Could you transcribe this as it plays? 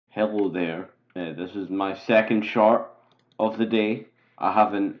Hello there. This is my second short of the day.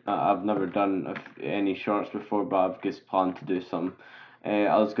 I've never done any shorts before, but I've just planned to do some.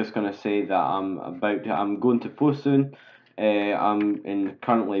 I was just gonna say that I'm going to post soon.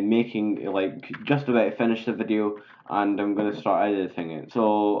 Currently making, like, just about to finish the video, and I'm gonna start editing it.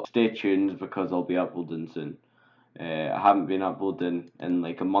 So stay tuned because I'll be uploading soon. I haven't been uploading in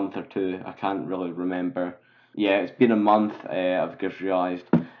like a month or two. I can't really remember. Yeah, it's been a month. I've just realised.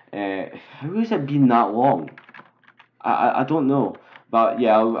 How has it been that long? I don't know. But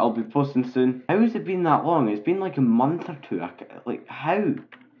yeah, I'll be posting soon. How has it been that long? It's been like a month or two. Like how?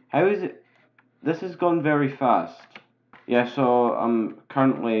 How is it? This has gone very fast. Yeah, so I'm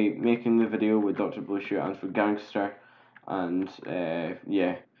currently making the video with Dr. Blueshoe and Fergangster, and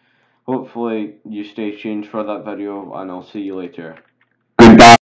yeah, hopefully you stay tuned for that video, and I'll see you later.